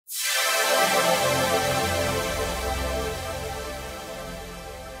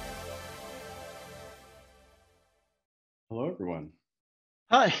everyone.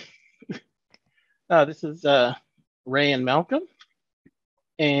 Hi, this is Ray and Malcolm.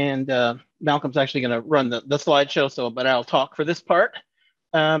 And Malcolm's actually going to run the slideshow, but I'll talk for this part.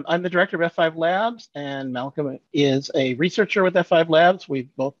 I'm the director of F5 Labs, and Malcolm is a researcher with F5 Labs. We've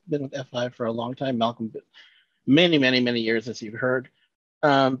both been with F5 for a long time. Malcolm, many years, as you've heard.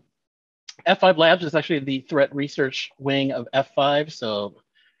 F5 Labs is actually the threat research wing of F5. So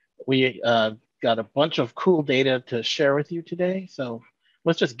we got a bunch of cool data to share with you today. So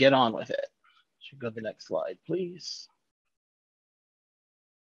let's just get on with it. Should go to the next slide, please.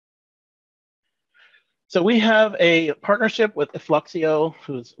 So we have a partnership with Effluxio,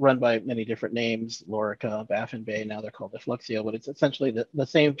 who's run by many different names, Lorica, Baffin Bay, now they're called Effluxio, but it's essentially the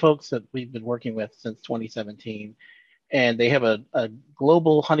same folks that we've been working with since 2017. And they have a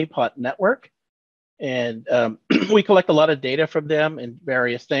global honeypot network. And we collect a lot of data from them in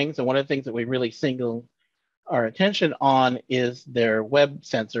various things. And one of the things that we really single our attention on is their web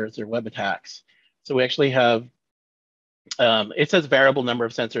sensors, their web attacks. So we actually have, it says variable number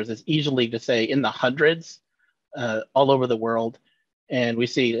of sensors. It's easily to say in the hundreds all over the world. And we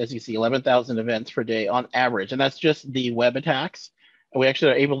see, as you see, 11,000 events per day on average. And that's just the web attacks. And we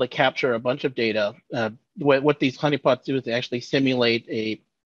actually are able to capture a bunch of data. What these honeypots do is they actually simulate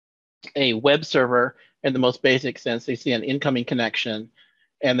a web server in the most basic sense. They see an incoming connection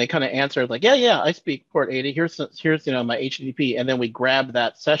and they kind of answer like, yeah, I speak port 80. Here's my HTTP. And then we grab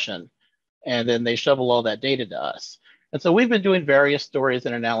that session and then they shovel all that data to us. And so we've been doing various stories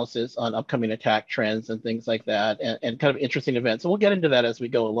and analysis on upcoming attack trends and things like that and kind of interesting events. And we'll get into that as we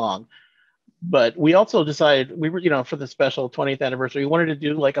go along. But we also decided we were, for the special 20th anniversary, we wanted to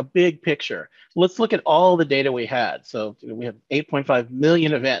do like a big picture. Let's look at all the data we had. So we have 8.5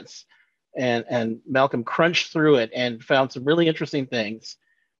 million events and Malcolm crunched through it and found some really interesting things.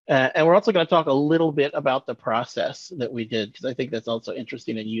 And we're also going to talk a little bit about the process that we did, because I think that's also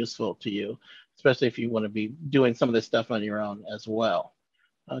interesting and useful to you, especially if you want to be doing some of this stuff on your own as well.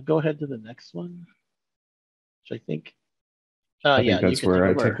 Go ahead to the next one, which I think that's where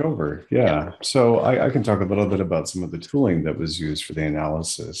I take over. Yeah. So I can talk a little bit about some of the tooling that was used for the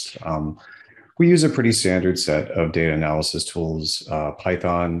analysis. We use a pretty standard set of data analysis tools,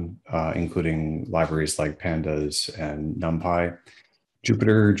 Python, including libraries like Pandas and NumPy,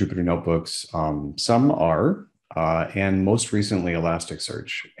 Jupyter Notebooks, some R, and most recently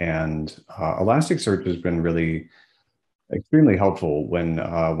Elasticsearch. And Elasticsearch has been really extremely helpful when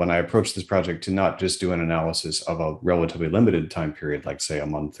I approached this project to not just do an analysis of a relatively limited time period, like say a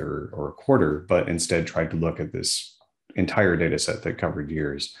month or a quarter, but instead tried to look at this entire data set that covered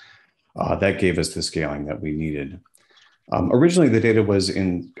years. That gave us the scaling that we needed. Originally, the data was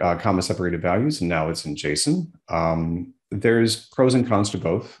in comma separated values, and now it's in JSON. There's pros and cons to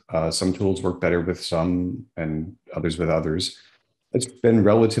both. Some tools work better with some and others with others. It's been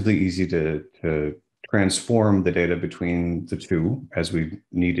relatively easy to transform the data between the two as we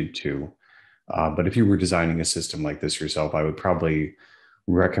needed to. But if you were designing a system like this yourself, I would probably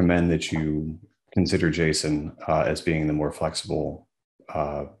recommend that you consider JSON as being the more flexible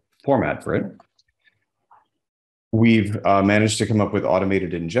format for it. We've managed to come up with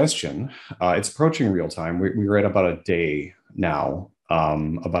automated ingestion. It's approaching real time. We're at about a day now,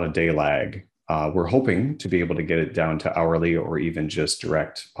 about a day lag. We're hoping to be able to get it down to hourly or even just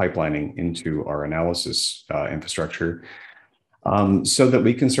direct pipelining into our analysis infrastructure so that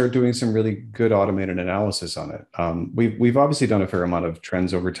we can start doing some really good automated analysis on it. We've obviously done a fair amount of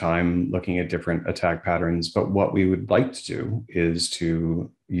trends over time, looking at different attack patterns, but what we would like to do is to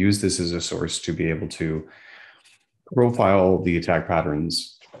use this as a source to be able to profile the attack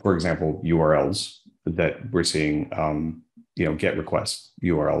patterns, for example, URLs that we're seeing, GET request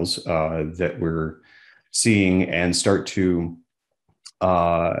URLs that we're seeing, and start to,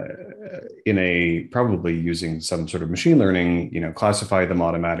 probably using some sort of machine learning, classify them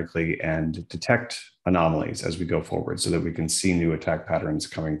automatically and detect anomalies as we go forward so that we can see new attack patterns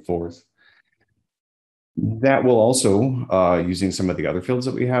coming forth. That will also, using some of the other fields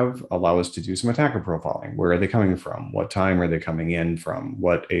that we have, allow us to do some attacker profiling. Where are they coming from? What time are they coming in from?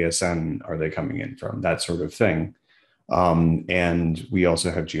 What ASN are they coming in from? That sort of thing. And we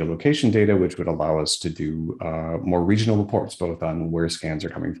also have geolocation data, which would allow us to do more regional reports, both on where scans are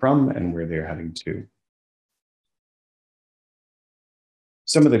coming from and where they're heading to.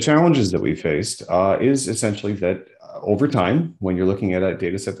 Some of the challenges that we faced is essentially that over time, when you're looking at a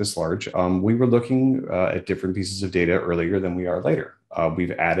data set this large, we were looking at different pieces of data earlier than we are later.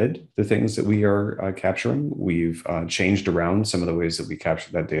 We've added the things that we are capturing. We've changed around some of the ways that we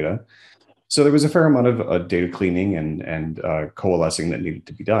capture that data. So there was a fair amount of data cleaning and coalescing that needed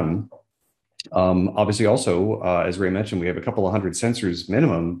to be done. Obviously, also, as Ray mentioned, we have a couple of hundred sensors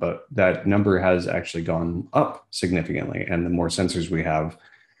minimum, but that number has actually gone up significantly. And the more sensors we have,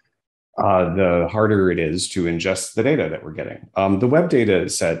 the harder it is to ingest the data that we're getting. The web data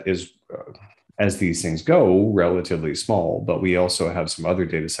set is, as these things go, relatively small, but we also have some other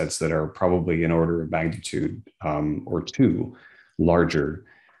data sets that are probably an order of magnitude or two larger.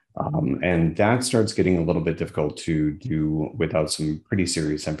 And that starts getting a little bit difficult to do without some pretty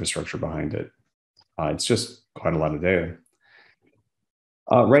serious infrastructure behind it. It's just quite a lot of data.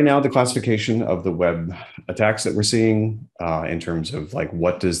 Right now, the classification of the web attacks that we're seeing in terms of like,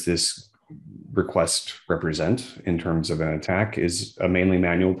 what does this request represent in terms of an attack is a mainly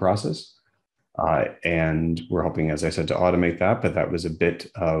manual process. And we're hoping, as I said, to automate that, but that was a bit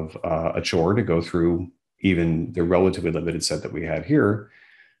of a chore to go through even the relatively limited set that we had here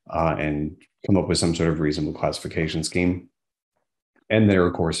and come up with some sort of reasonable classification scheme. And there are,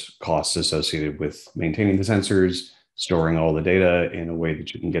 of course, costs associated with maintaining the sensors, storing all the data in a way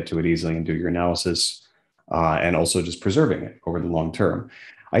that you can get to it easily and do your analysis, and also just preserving it over the long term.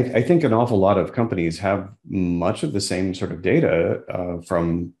 I think an awful lot of companies have much of the same sort of data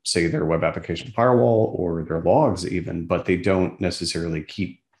from, say, their web application firewall or their logs even, but they don't necessarily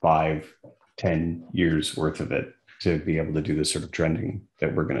keep 5, 10 years worth of it to be able to do the sort of trending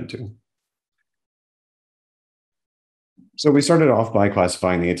that we're going to do. So we started off by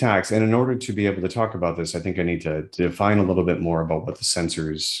classifying the attacks. And in order to be able to talk about this, I think I need to define a little bit more about what the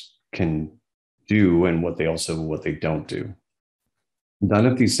sensors can do and what they don't do. None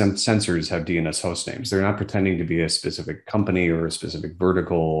of these sensors have DNS host names. They're not pretending to be a specific company or a specific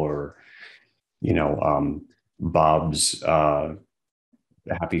vertical or, Bob's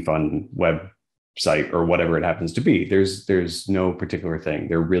Happy Fun website or whatever it happens to be. There's no particular thing.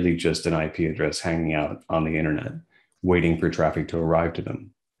 They're really just an IP address hanging out on the internet, waiting for traffic to arrive to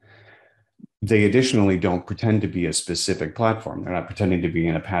them. They additionally don't pretend to be a specific platform. They're not pretending to be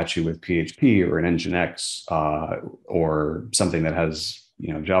an Apache with PHP or an Nginx or something that has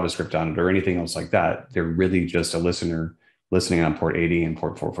JavaScript on it or anything else like that. They're really just a listener listening on port 80 and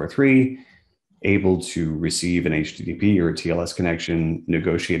port 443, able to receive an HTTP or a TLS connection,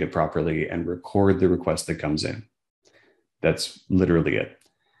 negotiate it properly, and record the request that comes in. That's literally it.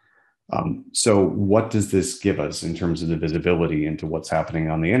 So what does this give us in terms of the visibility into what's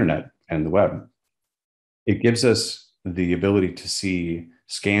happening on the internet and the web? It gives us the ability to see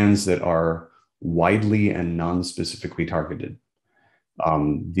scans that are widely and non-specifically targeted.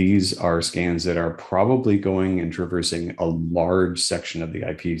 These are scans that are probably going and traversing a large section of the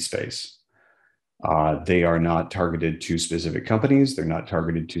IP space. They are not targeted to specific companies. They're not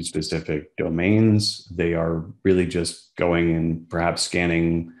targeted to specific domains. They are really just going and perhaps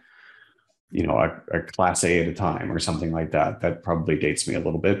scanning a class A at a time or something like that. That probably dates me a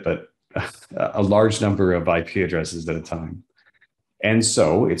little bit, but a large number of IP addresses at a time. And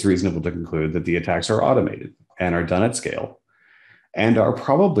so it's reasonable to conclude that the attacks are automated and are done at scale and are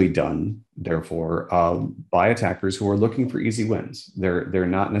probably done, therefore, by attackers who are looking for easy wins. They're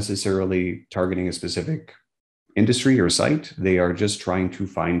not necessarily targeting a specific industry or site. They are just trying to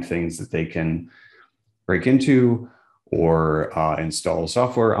find things that they can break into or install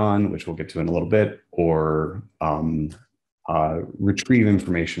software on, which we'll get to in a little bit, or retrieve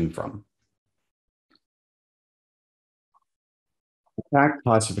information from. Attack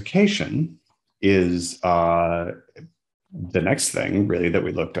classification is the next thing really that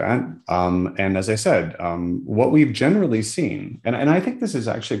we looked at. And as I said, what we've generally seen, and I think this is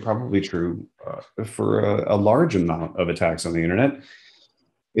actually probably true for a large amount of attacks on the internet,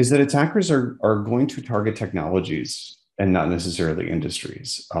 is that attackers are going to target technologies and not necessarily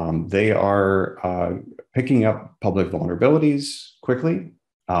industries. They are picking up public vulnerabilities quickly.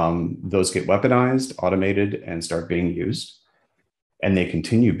 Those get weaponized, automated, and start being used. And they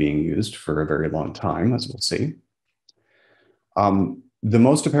continue being used for a very long time, as we'll see. The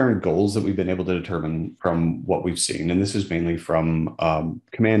most apparent goals that we've been able to determine from what we've seen, and this is mainly from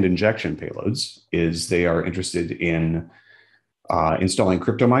command injection payloads, is they are interested in installing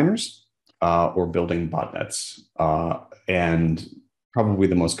crypto miners or building botnets. And probably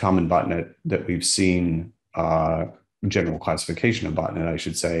the most common botnet that we've seen, general classification of botnet, I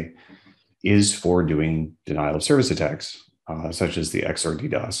should say, is for doing denial of service attacks, such as the XOR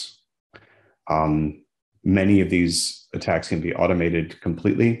DDoS. Many of these attacks can be automated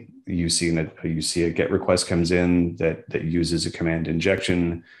completely. You see a GET request comes in that uses a command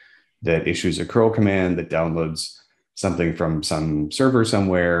injection, that issues a curl command that downloads something from some server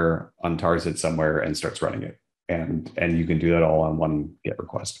somewhere, untars it somewhere, and starts running it. And you can do that all on one GET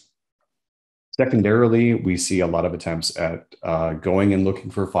request. Secondarily, we see a lot of attempts at going and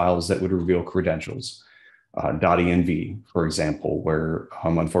looking for files that would reveal credentials. .env, for example, where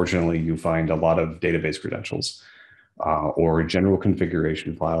unfortunately you find a lot of database credentials or general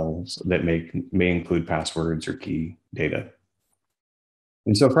configuration files that may include passwords or key data.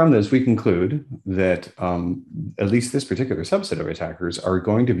 And so from this, we conclude that at least this particular subset of attackers are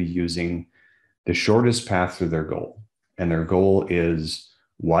going to be using the shortest path to their goal. And their goal is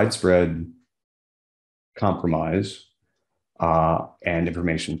widespread compromise and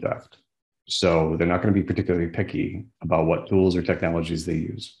information theft. So they're not going to be particularly picky about what tools or technologies they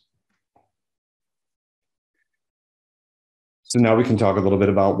use. So now we can talk a little bit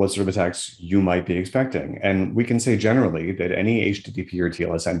about what sort of attacks you might be expecting. And we can say generally that any HTTP or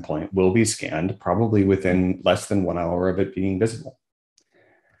TLS endpoint will be scanned probably within less than 1 hour of it being visible.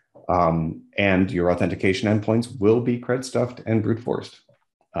 And your authentication endpoints will be cred stuffed and brute forced.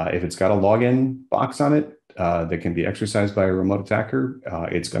 If it's got a login box on it that can be exercised by a remote attacker,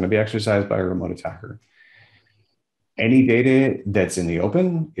 it's going to be exercised by a remote attacker. Any data that's in the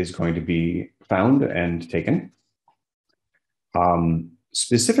open is going to be found and taken.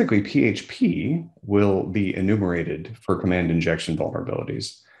 Specifically, PHP will be enumerated for command injection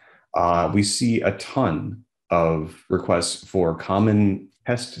vulnerabilities. We see a ton of requests for common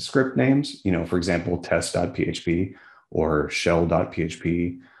test script names, for example, test.php or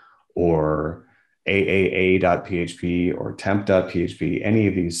shell.php or aaa.php or temp.php, any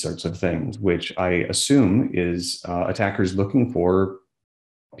of these sorts of things, which I assume is attackers looking for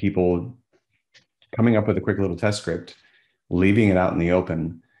people coming up with a quick little test script, leaving it out in the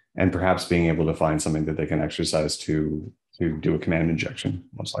open, and perhaps being able to find something that they can exercise to do a command injection,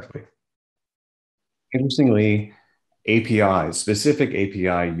 most likely. Interestingly, APIs, specific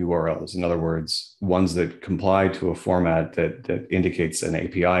API URLs, in other words, ones that comply to a format that indicates an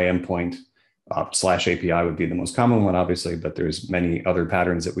API endpoint, /API would be the most common one, obviously, but there's many other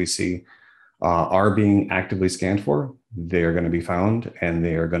patterns that we see are being actively scanned for. They're going to be found and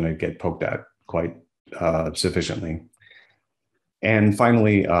they are going to get poked at quite sufficiently. And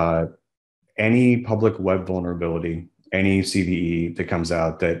finally, any public web vulnerability, any CVE that comes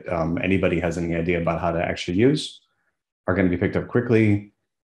out that anybody has any idea about how to actually use are going to be picked up quickly,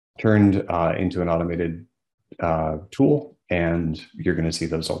 turned into an automated tool, and you're going to see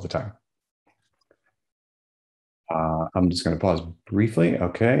those all the time. I'm just going to pause briefly.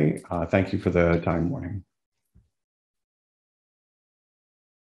 Okay, thank you for the time warning.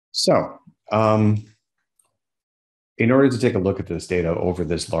 So, in order to take a look at this data over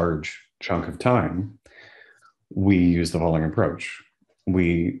this large chunk of time, we use the following approach.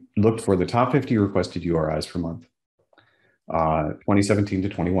 We looked for the top 50 requested URIs per month, 2017 to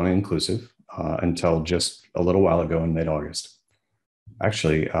 21 inclusive, until just a little while ago in mid-August.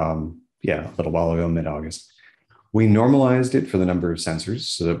 Actually, yeah, a little while ago in mid-August. We normalized it for the number of sensors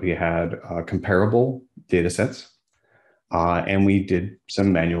so that we had comparable data sets. And we did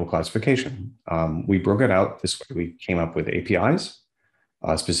some manual classification. We broke it out this way. We came up with APIs,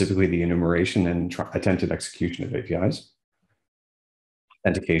 specifically the enumeration and attempted execution of APIs.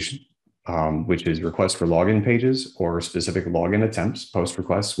 Authentication, which is requests for login pages or specific login attempts, post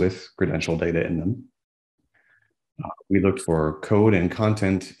requests with credential data in them. We looked for code and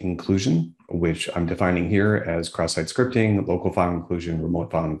content inclusion, which I'm defining here as cross-site scripting, local file inclusion, remote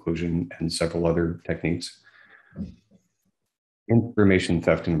file inclusion, and several other techniques. Information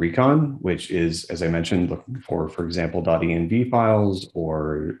theft and recon, which is, as I mentioned, looking for example, .env files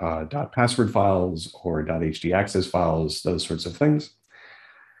or .password files or .htaccess files, those sorts of things.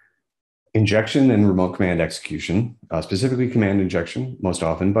 Injection and remote command execution, specifically command injection most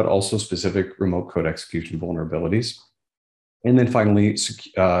often, but also specific remote code execution vulnerabilities. And then finally,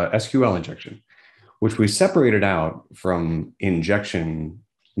 SQL injection, which we separated out from injection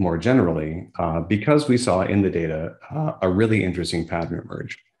more generally, because we saw in the data a really interesting pattern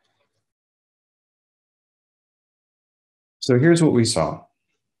emerge. So here's what we saw.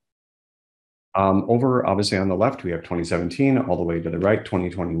 Over, obviously, on the left, we have 2017, all the way to the right,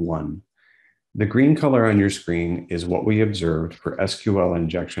 2021. The green color on your screen is what we observed for SQL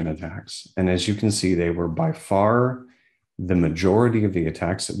injection attacks. And as you can see, they were by far the majority of the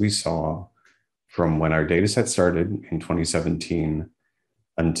attacks that we saw from when our data set started in 2017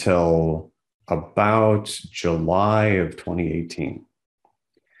 until about July of 2018.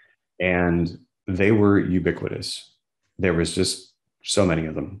 And they were ubiquitous. There was just so many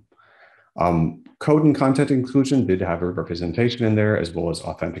of them. Code and content inclusion did have a representation in there, as well as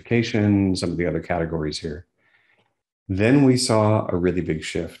authentication, some of the other categories here. Then we saw a really big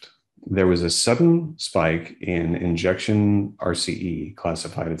shift. There was a sudden spike in injection RCE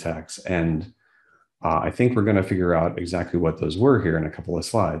classified attacks, and I think we're going to figure out exactly what those were here in a couple of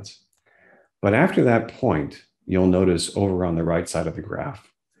slides. But after that point, you'll notice over on the right side of the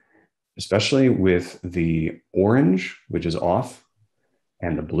graph, especially with the orange, which is off,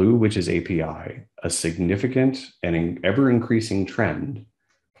 and the blue, which is API, a significant and ever increasing trend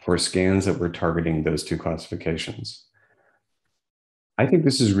for scans that were targeting those two classifications. I think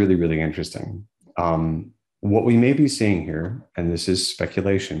this is really, really interesting. What we may be seeing here, and this is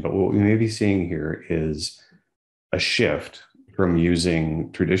speculation, but what we may be seeing here is a shift from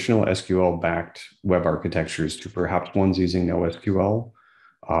using traditional SQL-backed web architectures to perhaps ones using NoSQL,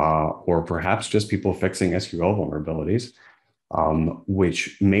 or perhaps just people fixing SQL vulnerabilities,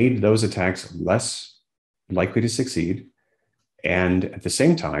 which made those attacks less likely to succeed. And at the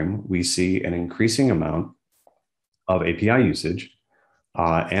same time, we see an increasing amount of API usage,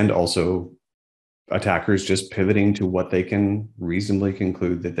 and also attackers just pivoting to what they can reasonably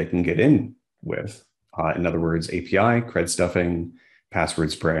conclude that they can get in with. In other words, API, cred stuffing, password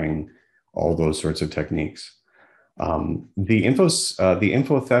spraying, all those sorts of techniques. The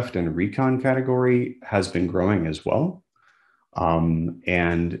info theft and recon category has been growing as well.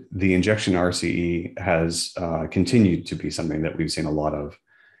 And the injection RCE has continued to be something that we've seen a lot of.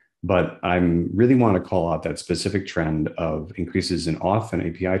 But I really want to call out that specific trend of increases in auth and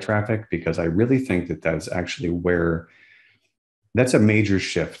API traffic, because I really think that that's actually where that's a major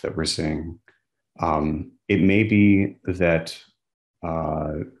shift that we're seeing. It may be that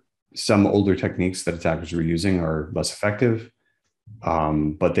some older techniques that attackers were using are less effective,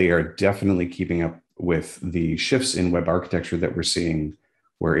 but they are definitely keeping up with the shifts in web architecture that we're seeing,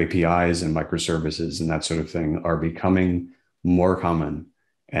 where APIs and microservices and that sort of thing are becoming more common.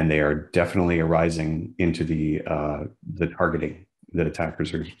 And they are definitely arising into the targeting that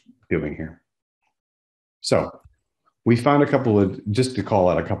attackers are doing here. So we found a couple of, just to call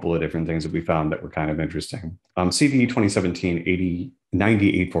out a couple of different things that we found that were kind of interesting. CVE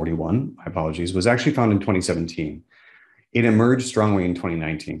 2017-9841, my apologies, was actually found in 2017. It emerged strongly in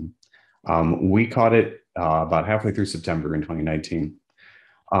 2019. We caught it about halfway through September in 2019.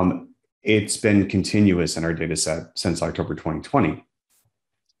 It's been continuous in our data set since October 2020.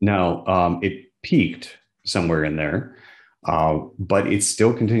 Now, it peaked somewhere in there, but it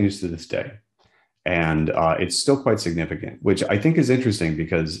still continues to this day. And it's still quite significant, which I think is interesting,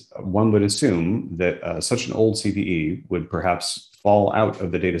 because one would assume that such an old CVE would perhaps fall out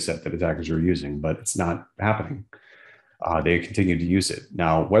of the data set that attackers are using, but it's not happening. They continue to use it.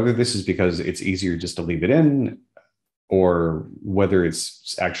 Now, whether this is because it's easier just to leave it in, or whether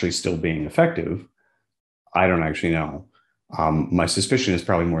it's actually still being effective, I don't actually know. My suspicion is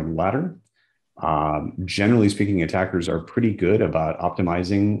probably more the latter. Generally speaking, attackers are pretty good about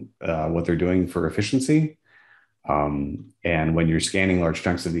optimizing what they're doing for efficiency. And when you're scanning large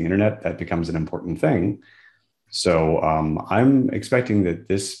chunks of the internet, that becomes an important thing. So I'm expecting that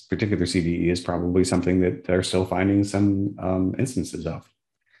this particular CVE is probably something that they're still finding some instances of.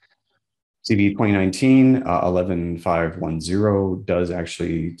 CVE 2019-11510 does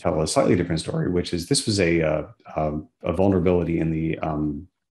actually tell a slightly different story, which is this was a vulnerability in the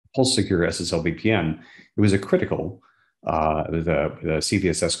Pulse Secure SSL VPN. It was a critical, with a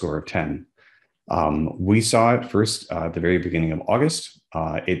CVSS score of 10. We saw it first at the very beginning of August.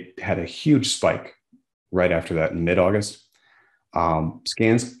 It had a huge spike right after that in mid-August.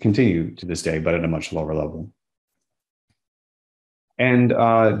 Scans continue to this day, but at a much lower level. And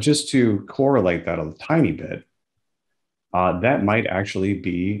just to correlate that a tiny bit, that might actually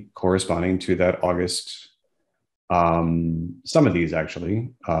be corresponding to that August. Some of these actually.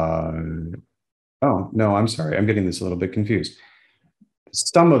 Oh, no, I'm sorry. I'm getting this a little bit confused.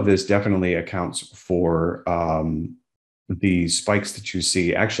 Some of this definitely accounts for the spikes that you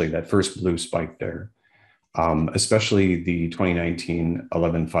see, actually that first blue spike there, especially the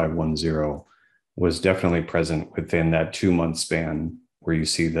 2019-11510 was definitely present within that 2-month span where you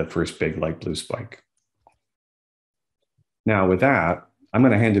see the first big light blue spike. Now with that, I'm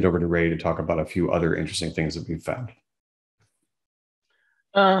going to hand it over to Ray to talk about a few other interesting things that we've found.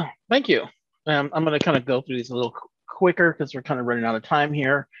 Thank you. I'm going to kind of go through these a little quicker because we're kind of running out of time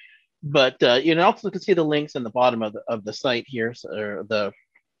here. But you also can see the links in the bottom of the site here, or the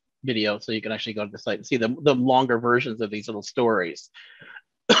video, so you can actually go to the site and see the longer versions of these little stories.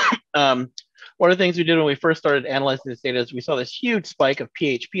 One of the things we did when we first started analyzing this data is we saw this huge spike of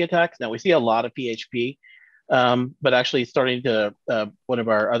PHP attacks. Now we see a lot of PHP, but actually starting to, one of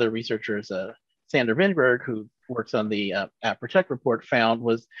our other researchers, Sander Vinberg, who works on the App Protect report, found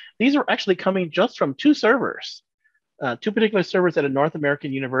was these are actually coming just from two servers, two particular servers at a North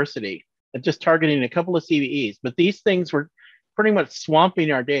American university, and just targeting a couple of CVEs. But these things were pretty much swamping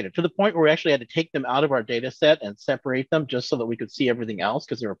our data to the point where we actually had to take them out of our data set and separate them just so that we could see everything else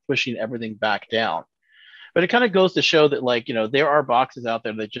because they were pushing everything back down. But it kind of goes to show that, like, there are boxes out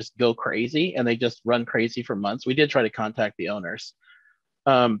there that just go crazy and they just run crazy for months. We did try to contact the owners.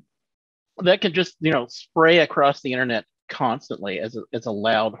 That can just, spray across the internet constantly as a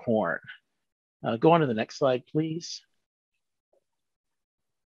loud horn. Go on to the next slide, please.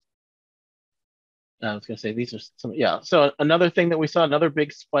 I was going to say these are some, yeah. So another thing that we saw, another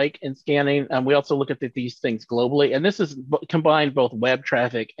big spike in scanning. We also look at these things globally, and this is combined both web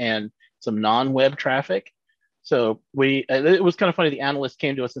traffic and some non-web traffic. So it was kind of funny. The analyst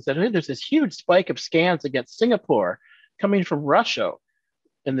came to us and said, "Hey, there's this huge spike of scans against Singapore coming from Russia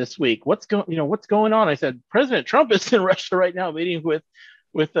in this week. What's going on?" I said, "President Trump is in Russia right now, meeting with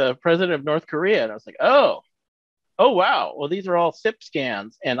the president of North Korea." And I was like, "Oh, wow. Well, these are all SIP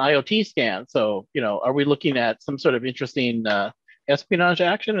scans and IoT scans. So, are we looking at some sort of interesting espionage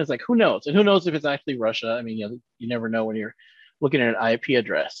action?" It's like, who knows? And who knows if it's actually Russia? I mean, you never know when you're looking at an IP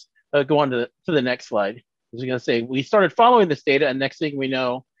address. Go on to the next slide. I was going to say, we started following this data, and next thing we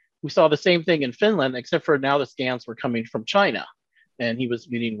know, we saw the same thing in Finland, except for now the scans were coming from China, and he was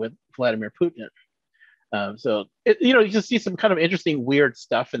meeting with Vladimir Putin. So, you just see some kind of interesting, weird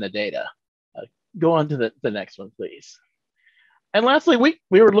stuff in the data. Go on to the next one, please. And lastly, we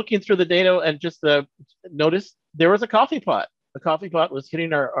were looking through the data and just noticed there was a coffee pot. The coffee pot was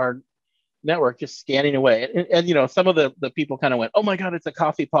hitting our network, just scanning away. And some of the people kind of went, "Oh my God, it's a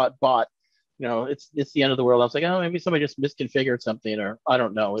coffee pot bot. It's the end of the world." I was like, "Oh, maybe somebody just misconfigured something," or I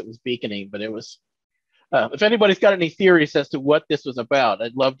don't know. It was beaconing, but it was. If anybody's got any theories as to what this was about,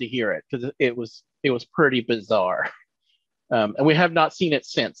 I'd love to hear it, because it was pretty bizarre. And we have not seen it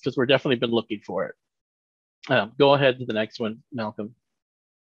since, because we're definitely been looking for it. Go ahead to the next one, Malcolm,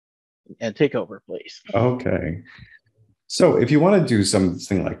 and take over, please. Okay. So if you want to do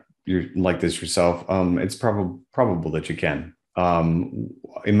something like this yourself, it's probable that you can.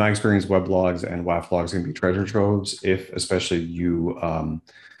 In my experience, weblogs and WAF logs can be treasure troves if, especially, you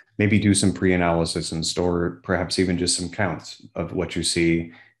maybe do some pre-analysis and store perhaps even just some counts of what you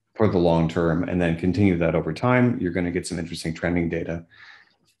see for the long term, and then continue that over time. You're going to get some interesting trending data.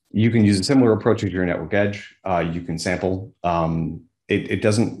 You can use a similar approach with your network edge. You can sample. It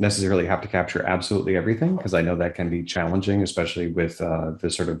doesn't necessarily have to capture absolutely everything, because I know that can be challenging, especially with the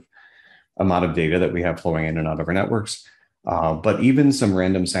sort of amount of data that we have flowing in and out of our networks. But even some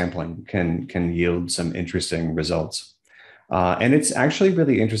random sampling can yield some interesting results. And it's actually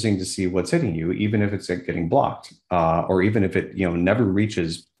really interesting to see what's hitting you, even if it's getting blocked, or even if it never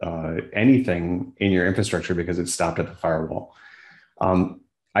reaches anything in your infrastructure because it's stopped at the firewall.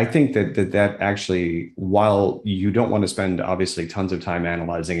 I think that actually, while you don't want to spend obviously tons of time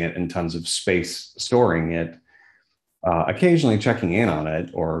analyzing it and tons of space storing it, occasionally checking in on it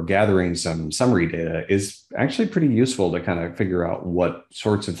or gathering some summary data is actually pretty useful to kind of figure out what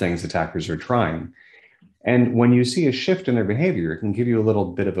sorts of things attackers are trying. And when you see a shift in their behavior, it can give you a little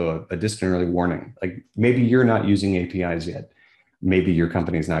bit of a distant early warning. Like, maybe you're not using APIs yet. Maybe your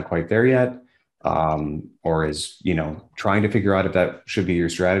company's not quite there yet, or is trying to figure out if that should be your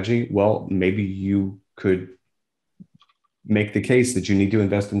strategy. Well, maybe you could make the case that you need to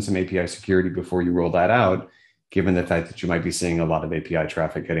invest in some API security before you roll that out, given the fact that you might be seeing a lot of API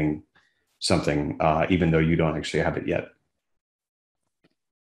traffic hitting something, even though you don't actually have it yet.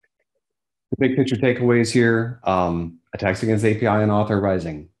 The big picture takeaways here: attacks against API and author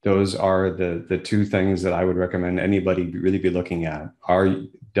rising. Those are the two things that I would recommend anybody really be looking at.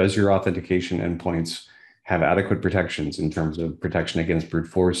 Does your authentication endpoints have adequate protections in terms of protection against brute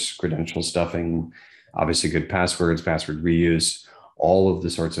force, credential stuffing, obviously good passwords, password reuse, all of the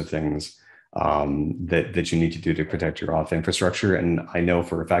sorts of things that you need to do to protect your auth infrastructure. And I know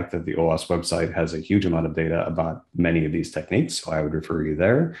for a fact that the OWASP website has a huge amount of data about many of these techniques, so I would refer you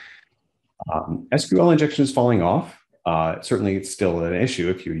there. SQL injection is falling off. Certainly, it's still an issue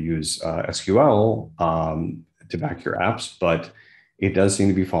if you use SQL to back your apps, but it does seem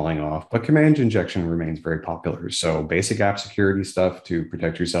to be falling off. But command injection remains very popular. So basic app security stuff to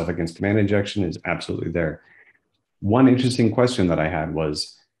protect yourself against command injection is absolutely there. One interesting question that I had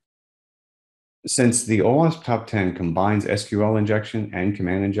was, since the OWASP top 10 combines SQL injection and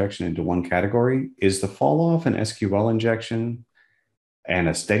command injection into one category, is the fall off in SQL injection and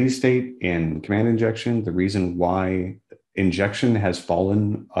a steady state in command injection the reason why injection has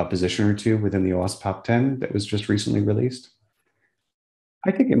fallen a position or two within the OWASP top 10 that was just recently released?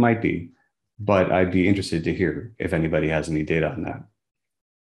 I think it might be, but I'd be interested to hear if anybody has any data on that.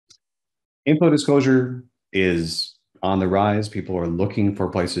 Info disclosure is on the rise. People are looking for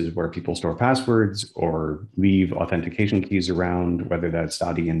places where people store passwords or leave authentication keys around, whether that's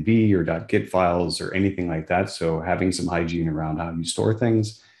 .env or .git files or anything like that. So having some hygiene around how you store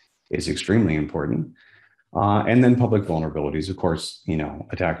things is extremely important. And then public vulnerabilities. Of course,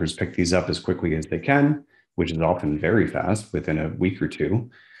 attackers pick these up as quickly as they can, which is often very fast, within a week or two.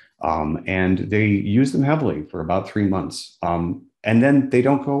 And they use them heavily for about 3 months. And then they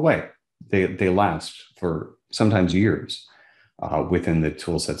don't go away. They last for sometimes years within the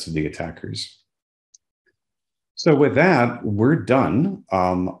tool sets of the attackers. So with that, we're done.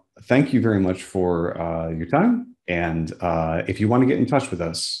 Thank you very much for your time. And if you want to get in touch with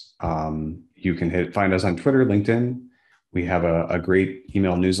us, you can find us on Twitter, LinkedIn. We have a great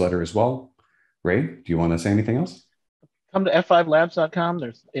email newsletter as well. Ray, do you want to say anything else? Come to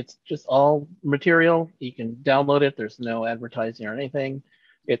f5labs.com. It's just all material. You can download it. There's no advertising or anything.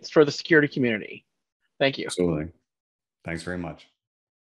 It's for the security community. Thank you. Absolutely. Thanks very much.